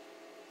 minutes.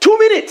 2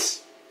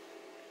 minutes.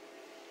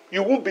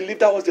 You won't believe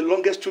that was the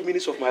longest 2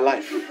 minutes of my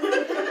life.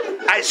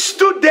 I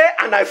stood there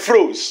and I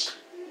froze.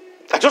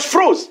 I just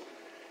froze.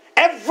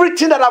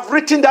 Everything that I've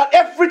written down,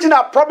 everything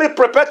I've probably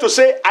prepared to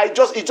say,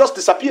 it just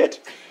disappeared.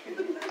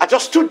 I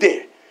just stood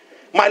there.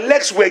 My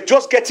legs were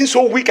just getting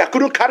so weak, I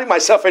couldn't carry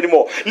myself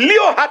anymore.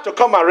 Leo had to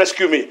come and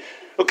rescue me.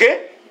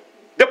 Okay?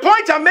 The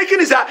point I'm making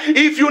is that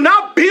if you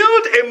now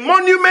build a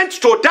monument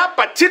to that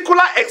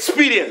particular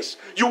experience,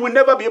 you will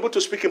never be able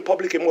to speak in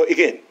public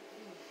again.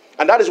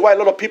 And that is why a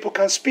lot of people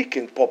can't speak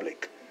in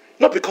public.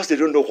 Not because they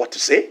don't know what to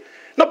say,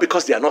 not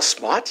because they are not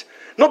smart,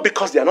 not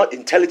because they are not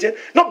intelligent,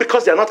 not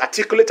because they are not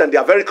articulate and they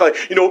are very,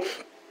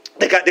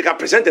 they can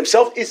present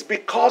themselves. It's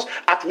because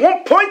at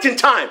one point in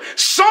time,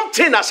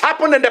 something has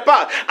happened in the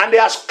past and it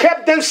has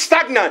kept them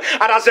stagnant.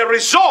 And as a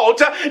result,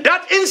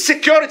 that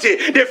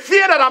insecurity, the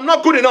fear that I'm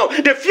not good enough,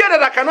 the fear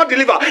that I cannot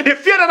deliver, the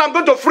fear that I'm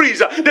going to freeze,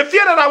 the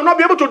fear that I will not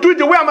be able to do it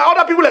the way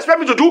other people expect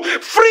me to do,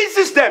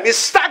 freezes them. It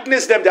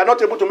stagnates them. They are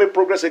not able to make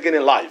progress again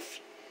in life.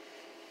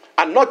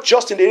 And not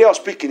just in the area of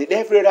speaking, in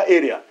every other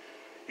area.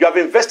 You have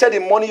invested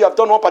in money, you have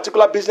done one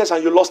particular business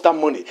and you lost that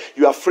money.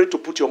 You are afraid to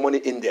put your money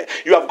in there.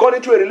 You have gone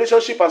into a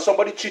relationship and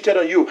somebody cheated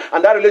on you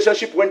and that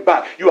relationship went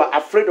bad. You are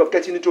afraid of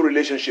getting into a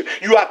relationship.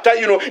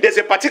 There's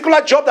a particular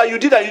job that you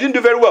did and you didn't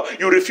do very well.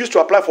 You refuse to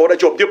apply for other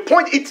job. The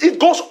point, it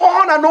goes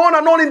on and on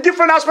and on in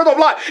different aspects of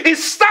life. It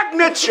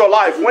stagnates your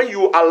life when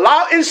you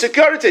allow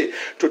insecurity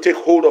to take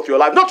hold of your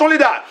life. Not only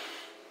that,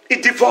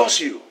 it devours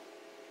you.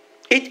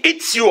 It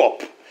eats you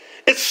up.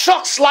 It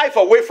sucks life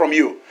away from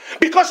you.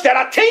 Because there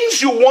are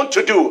things you want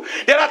to do.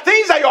 There are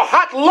things that your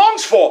heart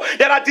longs for.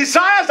 There are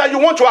desires that you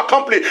want to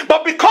accomplish.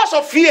 But because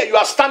of fear, you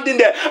are standing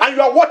there and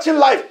you are watching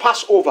life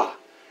pass over.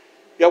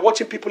 You are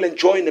watching people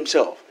enjoying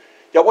themselves.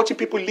 You are watching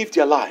people live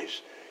their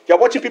lives. You are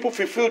watching people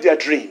fulfill their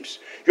dreams.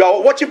 You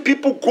are watching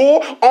people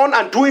go on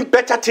and doing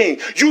better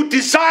things. You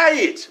desire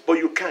it, but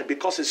you can't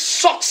because it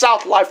sucks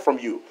out life from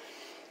you.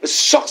 It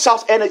sucks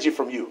out energy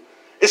from you.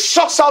 It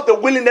sucks out the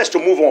willingness to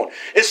move on.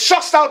 It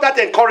sucks out that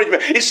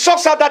encouragement. It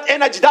sucks out that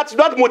energy,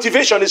 that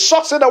motivation. It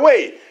sucks it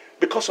away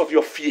because of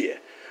your fear.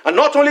 And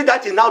not only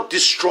that, it now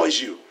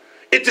destroys you.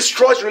 It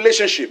destroys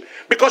relationship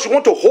because you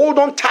want to hold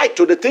on tight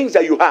to the things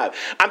that you have.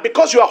 And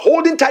because you are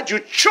holding tight, you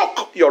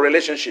choke your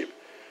relationship.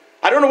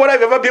 I don't know whether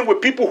I've ever been with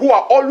people who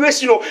are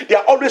always, they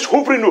are always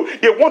hovering you.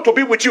 They want to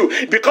be with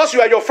you. Because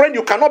you are your friend,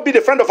 you cannot be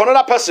the friend of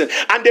another person.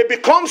 And they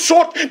become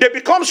so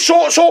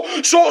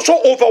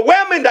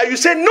overwhelming that you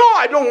say, no,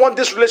 I don't want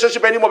this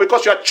relationship anymore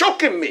because you are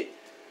choking me.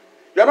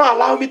 You are not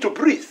allowing me to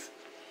breathe.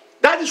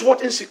 That is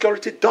what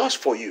insecurity does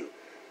for you.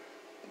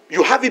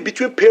 You have it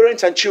between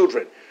parents and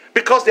children.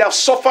 Because they have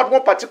suffered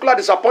one particular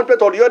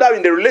disappointment or the other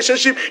in the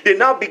relationship, they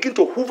now begin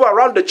to hover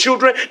around the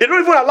children. They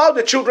don't even allow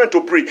the children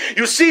to breathe.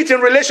 You see it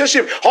in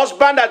relationship.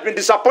 Husband has been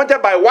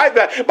disappointed by a wife,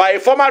 by a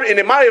former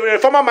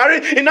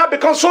marriage. He now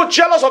becomes so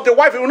jealous of the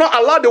wife, he will not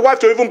allow the wife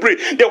to even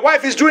breathe. The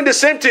wife is doing the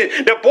same thing.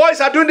 The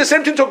boys are doing the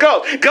same thing to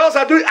girls. Girls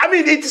are doing,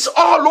 it is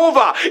all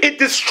over. It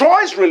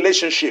destroys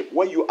relationship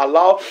when you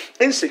allow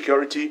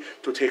insecurity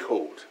to take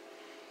hold.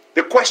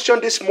 The question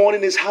this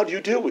morning is, how do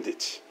you deal with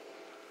it?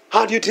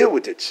 How do you deal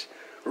with it?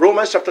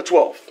 Romans chapter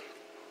 12.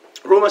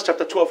 Romans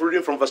chapter 12,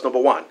 reading from verse number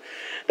 1.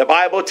 The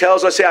Bible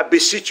tells us, I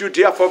beseech you,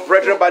 therefore,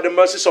 brethren, by the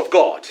mercies of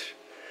God,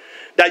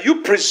 that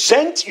you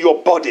present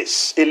your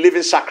bodies a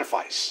living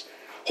sacrifice,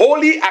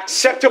 wholly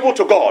acceptable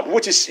to God,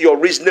 which is your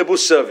reasonable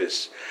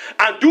service.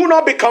 And do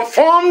not be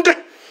conformed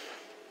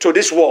to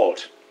this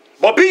world,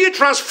 but be ye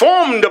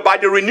transformed by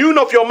the renewing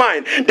of your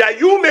mind, that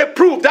you may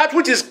prove that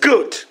which is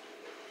good,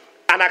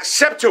 an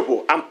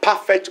acceptable and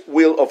perfect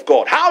will of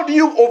God. How do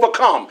you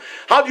overcome?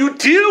 How do you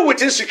deal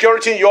with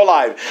insecurity in your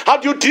life? How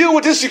do you deal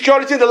with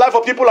insecurity in the life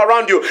of people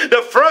around you?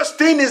 The first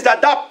thing is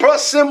that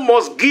person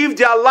must give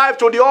their life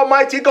to the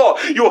Almighty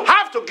God. You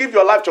have to give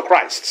your life to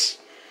Christ.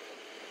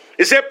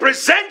 He said,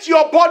 present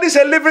your bodies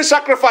a living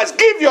sacrifice.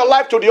 Give your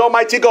life to the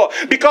Almighty God,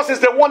 because it's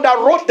the one that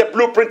wrote the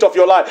blueprint of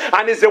your life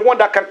and is the one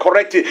that can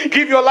correct it.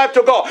 Give your life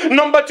to God.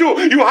 Number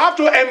 2, you have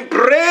to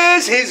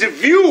embrace his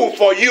view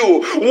for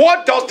you.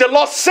 What does the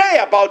Lord say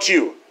about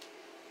you?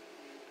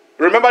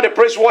 Remember the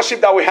praise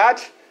worship that we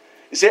had?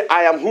 He said,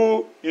 I am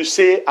who you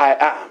say I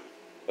am.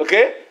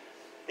 Okay?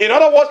 In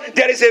other words,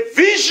 there is a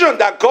vision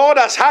that God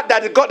has had,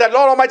 that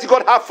Lord Almighty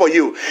God has for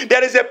you.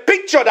 There is a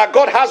picture that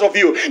God has of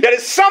you. There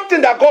is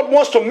something that God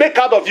wants to make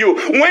out of you.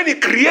 When he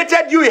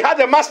created you, he had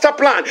a master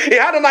plan. He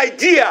had an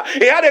idea.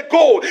 He had a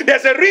goal.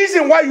 There's a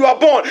reason why you are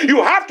born.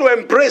 You have to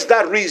embrace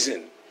that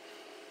reason.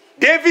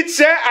 David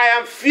said, I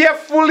am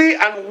fearfully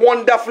and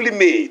wonderfully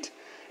made.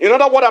 In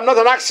other words, I'm not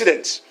an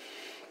accident.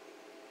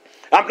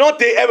 I'm not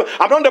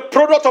the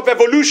product of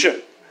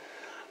evolution.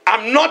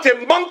 I'm not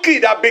a monkey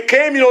that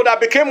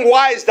became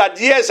wise,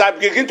 that yes, I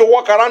begin to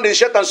walk around in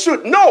shirt and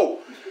suit. No,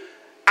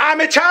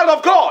 I'm a child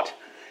of God.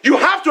 You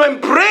have to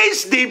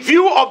embrace the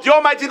view of the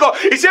Almighty God.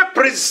 He said,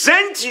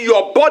 present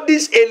your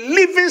bodies a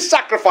living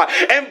sacrifice.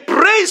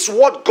 Embrace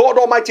what God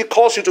Almighty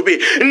calls you to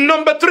be.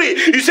 Number 3,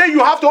 you say you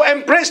have to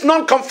embrace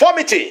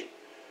non-conformity.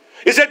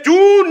 He said,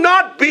 do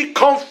not be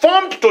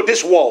conformed to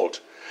this world.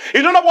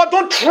 In other words,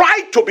 don't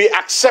try to be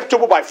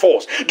acceptable by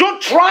force.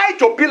 Don't try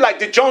to be like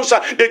the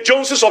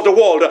Joneses of the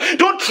world.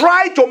 Don't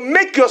try to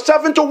make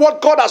yourself into what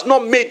God has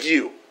not made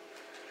you.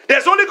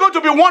 There's only going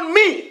to be one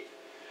me.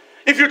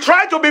 If you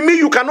try to be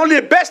me,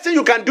 the best thing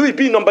you can do is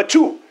be number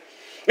 2.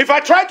 If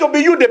I try to be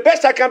you, the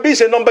best I can be is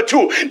a number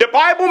 2. The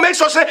Bible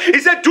makes us say, he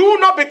said, do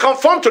not be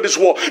conformed to this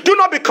world. Do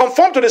not be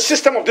conformed to the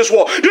system of this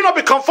world. Do not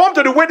be conformed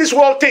to the way this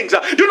world thinks.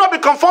 Do not be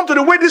conformed to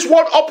the way this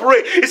world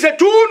operates. He said,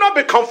 do not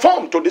be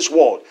conformed to this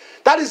world.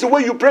 That is the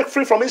way you break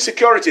free from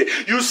insecurity.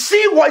 You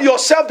see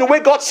yourself the way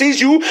God sees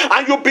you,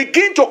 and you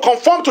begin to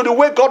conform to the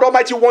way God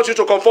Almighty wants you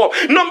to conform.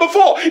 Number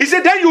 4, he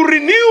said, then you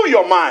renew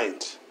your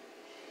mind.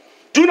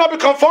 Do not be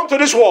conformed to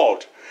this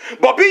world,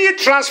 but be ye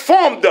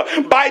transformed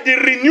by the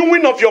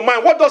renewing of your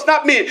mind. What does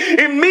that mean?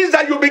 It means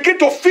that you begin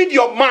to feed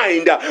your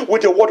mind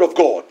with the word of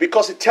God,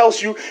 because it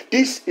tells you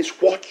this is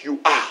what you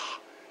are.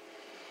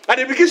 And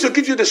it begins to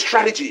give you the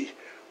strategy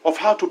of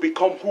how to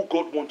become who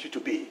God wants you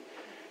to be.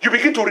 You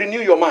begin to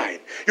renew your mind.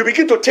 You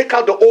begin to take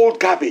out the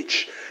old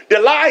garbage, the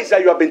lies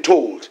that you have been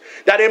told.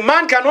 That a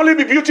man can only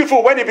be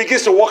beautiful when he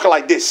begins to walk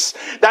like this.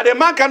 That a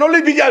man can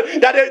only be,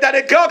 that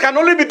a girl can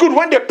only be good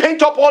when they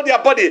paint up all their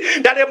body.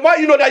 That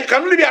that you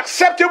can only be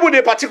acceptable in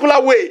a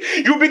particular way.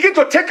 You begin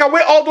to take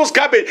away all those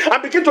garbage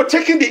and begin to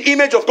take in the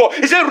image of God.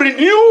 He said,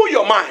 renew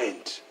your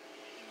mind.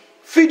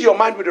 Feed your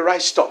mind with the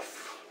right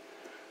stuff.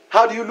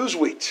 How do you lose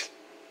weight?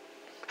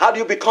 How do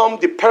you become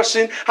the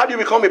person? How do you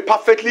become a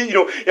perfectly,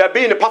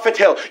 being in a perfect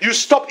health? You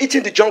stop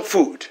eating the junk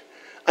food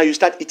and you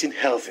start eating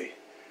healthy.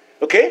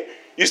 Okay?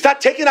 You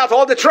start taking out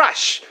all the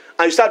trash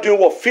and you start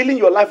doing what? Filling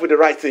your life with the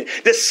right thing.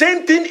 The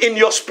same thing in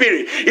your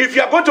spirit. If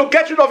you are going to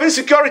get rid of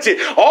insecurity,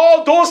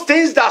 all those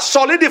things that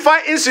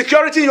solidify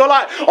insecurity in your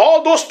life,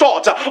 all those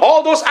thoughts,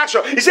 all those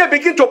actions, he said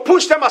begin to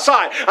push them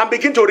aside and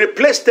begin to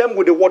replace them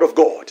with the word of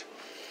God.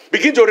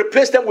 Begin to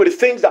replace them with the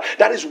things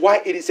that is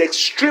why it is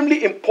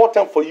extremely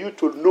important for you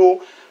to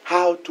know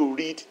how to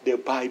read the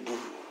Bible.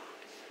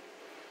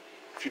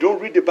 If you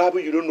don't read the Bible,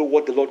 you don't know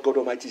what the Lord God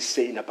Almighty is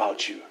saying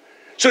about you.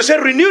 So he said,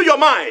 renew your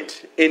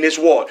mind in his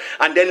word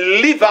and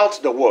then live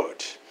out the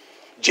word.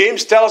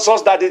 James tells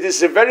us that it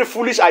is a very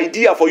foolish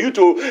idea for you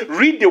to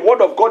read the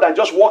word of God and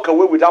just walk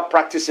away without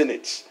practicing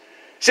it.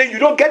 Say you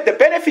don't get the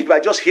benefit by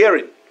just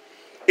hearing.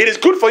 It is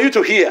good for you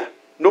to hear.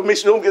 Don't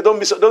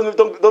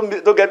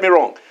get me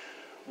wrong.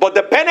 But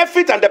the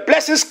benefit and the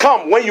blessings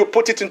come when you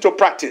put it into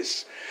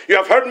practice. You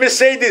have heard me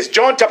say this,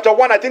 John chapter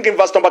 1, I think in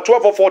verse number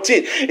 12 or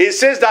 14. It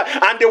says that,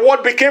 and the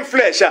word became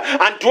flesh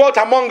and dwelt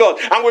among us,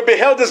 and we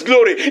beheld his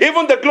glory,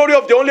 even the glory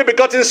of the only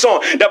begotten Son.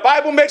 The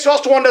Bible makes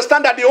us to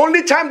understand that the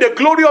only time the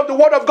glory of the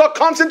word of God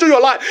comes into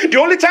your life, the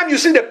only time you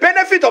see the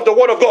benefit of the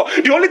word of God,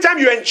 the only time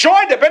you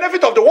enjoy the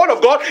benefit of the word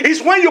of God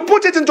is when you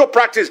put it into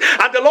practice.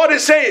 And the Lord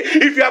is saying,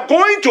 if you are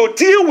going to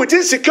deal with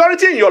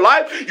insecurity in your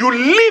life, you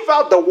live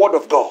out the word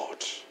of God.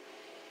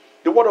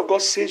 The word of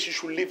God says you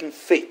should live in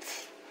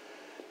faith.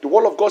 The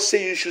word of God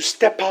says you should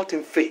step out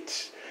in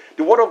faith.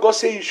 The word of God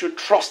says you should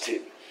trust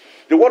him.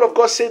 The word of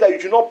God says that you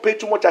should not pay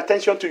too much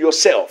attention to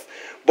yourself,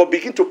 but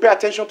begin to pay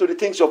attention to the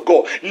things of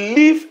God.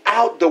 Live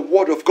out the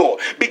word of God.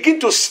 Begin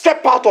to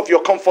step out of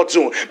your comfort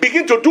zone.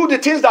 Begin to do the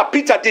things that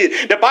Peter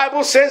did. The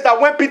Bible says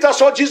that when Peter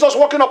saw Jesus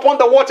walking upon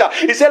the water,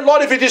 he said,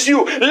 Lord, if it is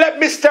you, let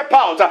me step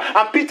out.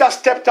 And Peter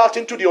stepped out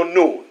into the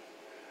unknown.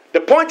 The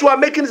point you are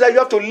making is that you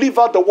have to live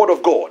out the word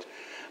of God.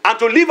 And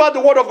to live out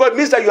the word of God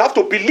means that you have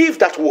to believe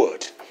that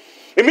word.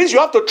 It means you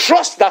have to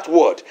trust that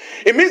word.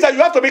 It means that you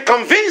have to be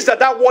convinced that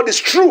that word is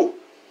true.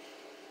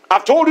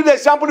 I've told you the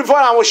example before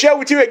and I will share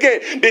with you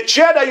again. The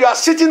chair that you are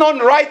sitting on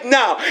right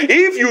now,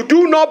 if you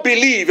do not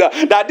believe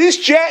that this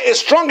chair is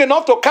strong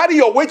enough to carry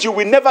your weight, you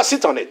will never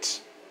sit on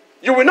it.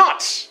 You will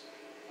not.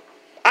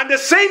 And the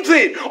same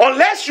thing,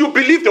 unless you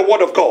believe the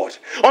word of God,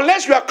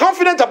 unless you are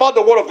confident about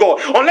the word of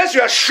God, unless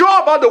you are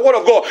sure about the word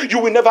of God, you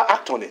will never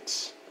act on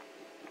it.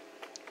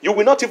 You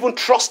will not even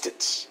trust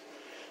it.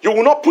 You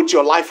will not put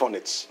your life on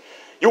it.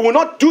 You will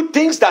not do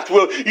things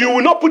you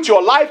will not put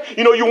your life,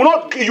 you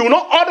will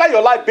not order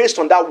your life based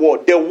on that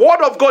word. The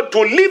word of God, to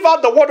live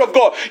out the word of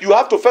God, you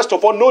have to first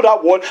of all know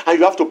that word and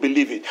you have to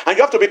believe it. And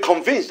you have to be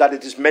convinced that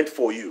it is meant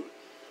for you.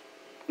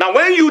 Now,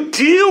 when you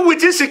deal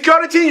with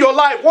insecurity in your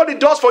life, what it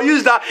does for you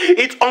is that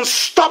it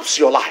unstops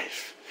your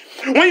life.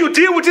 When you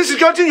deal with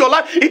insecurity in your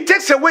life, it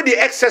takes away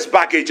the excess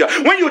baggage.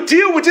 When you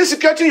deal with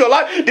insecurity in your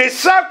life, the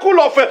cycle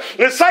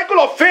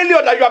of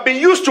failure that you have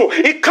been used to,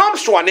 it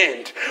comes to an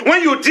end.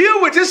 When you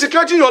deal with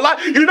insecurity in your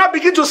life, you now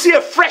begin to see a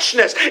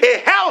freshness, a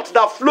health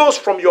that flows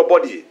from your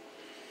body.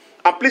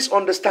 And please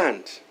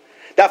understand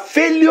that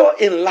failure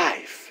in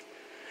life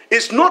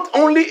is not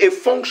only a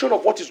function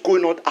of what is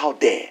going on out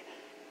there.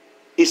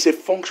 It's a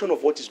function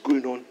of what is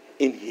going on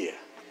in here.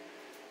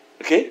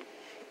 Okay?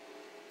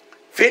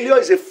 Failure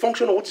is a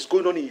function of what is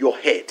going on in your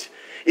head.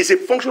 It's a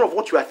function of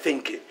what you are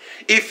thinking.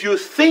 If you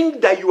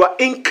think that you are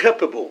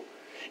incapable,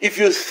 if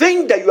you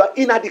think that you are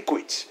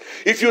inadequate,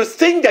 if you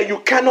think that you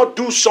cannot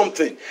do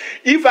something,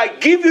 if I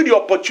give you the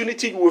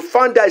opportunity, you will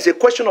find that it's a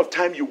question of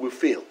time you will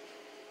fail.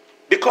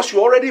 Because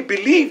you already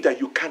believe that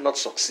you cannot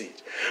succeed.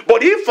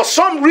 But if for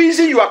some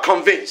reason you are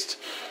convinced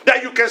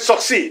that you can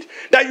succeed,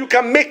 that you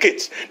can make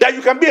it, that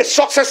you can be a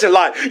success in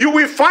life, you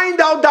will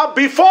find out that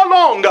before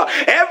long,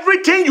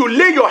 everything you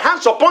lay your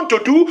hands upon to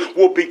do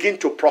will begin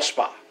to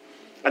prosper.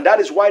 And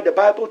that is why the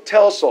Bible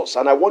tells us,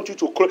 and I want you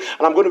to close,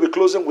 and I'm going to be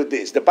closing with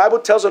this. The Bible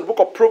tells us in the book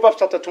of Proverbs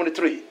chapter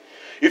 23,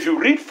 if you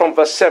read from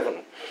verse 7,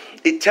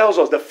 it tells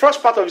us, the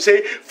first part of it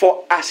says,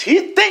 for as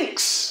he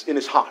thinks in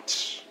his heart,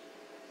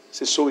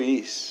 says so he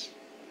is.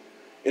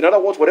 In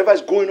other words, whatever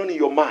is going on in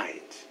your mind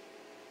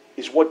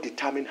is what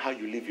determines how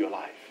you live your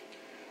life.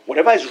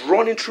 Whatever is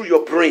running through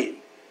your brain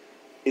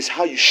is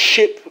how you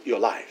shape your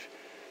life.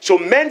 So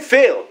men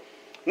fail,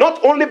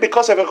 not only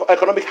because of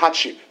economic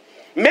hardship.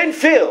 Men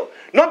fail,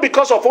 not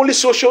because of only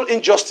social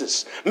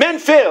injustice. Men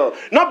fail,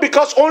 not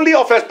because only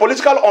of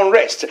political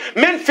unrest.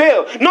 Men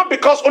fail,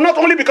 not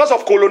only because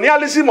of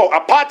colonialism or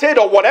apartheid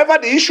or whatever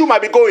the issue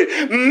might be going.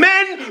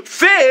 Men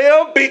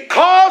fail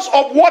because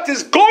of what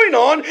is going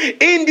on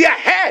in their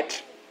head.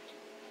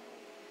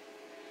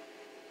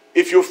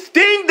 If you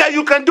think that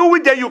you can do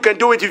it, then you can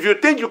do it. If you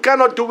think you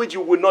cannot do it,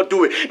 you will not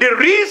do it. The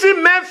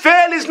reason men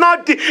fail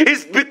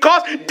is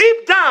because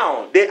deep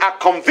down they are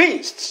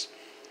convinced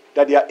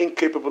that they are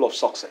incapable of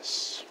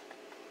success.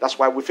 That's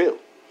why we fail.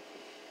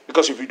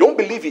 Because if you don't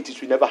believe it,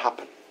 it will never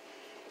happen.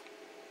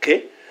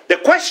 Okay? The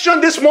question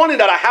this morning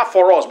that I have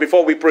for us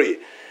before we pray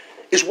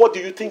is, what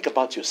do you think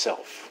about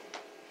yourself?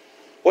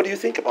 What do you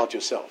think about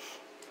yourself?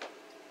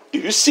 Do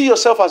you see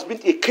yourself as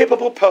being a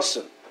capable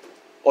person,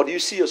 or do you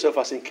see yourself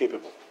as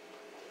incapable?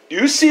 Do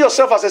you see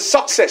yourself as a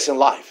success in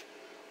life?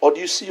 Or do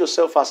you see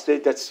yourself as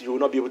that you will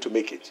not be able to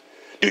make it?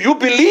 Do you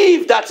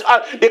believe that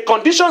the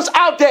conditions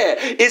out there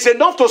is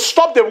enough to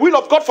stop the will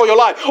of God for your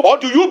life? Or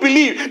do you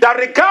believe that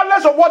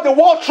regardless of what the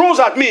world throws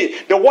at me,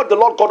 what the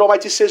Lord God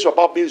Almighty says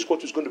about me is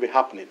what is going to be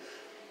happening?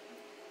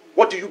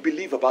 What do you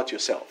believe about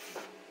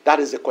yourself? That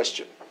is the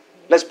question.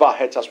 Let's bow our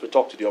heads as we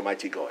talk to the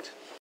Almighty God.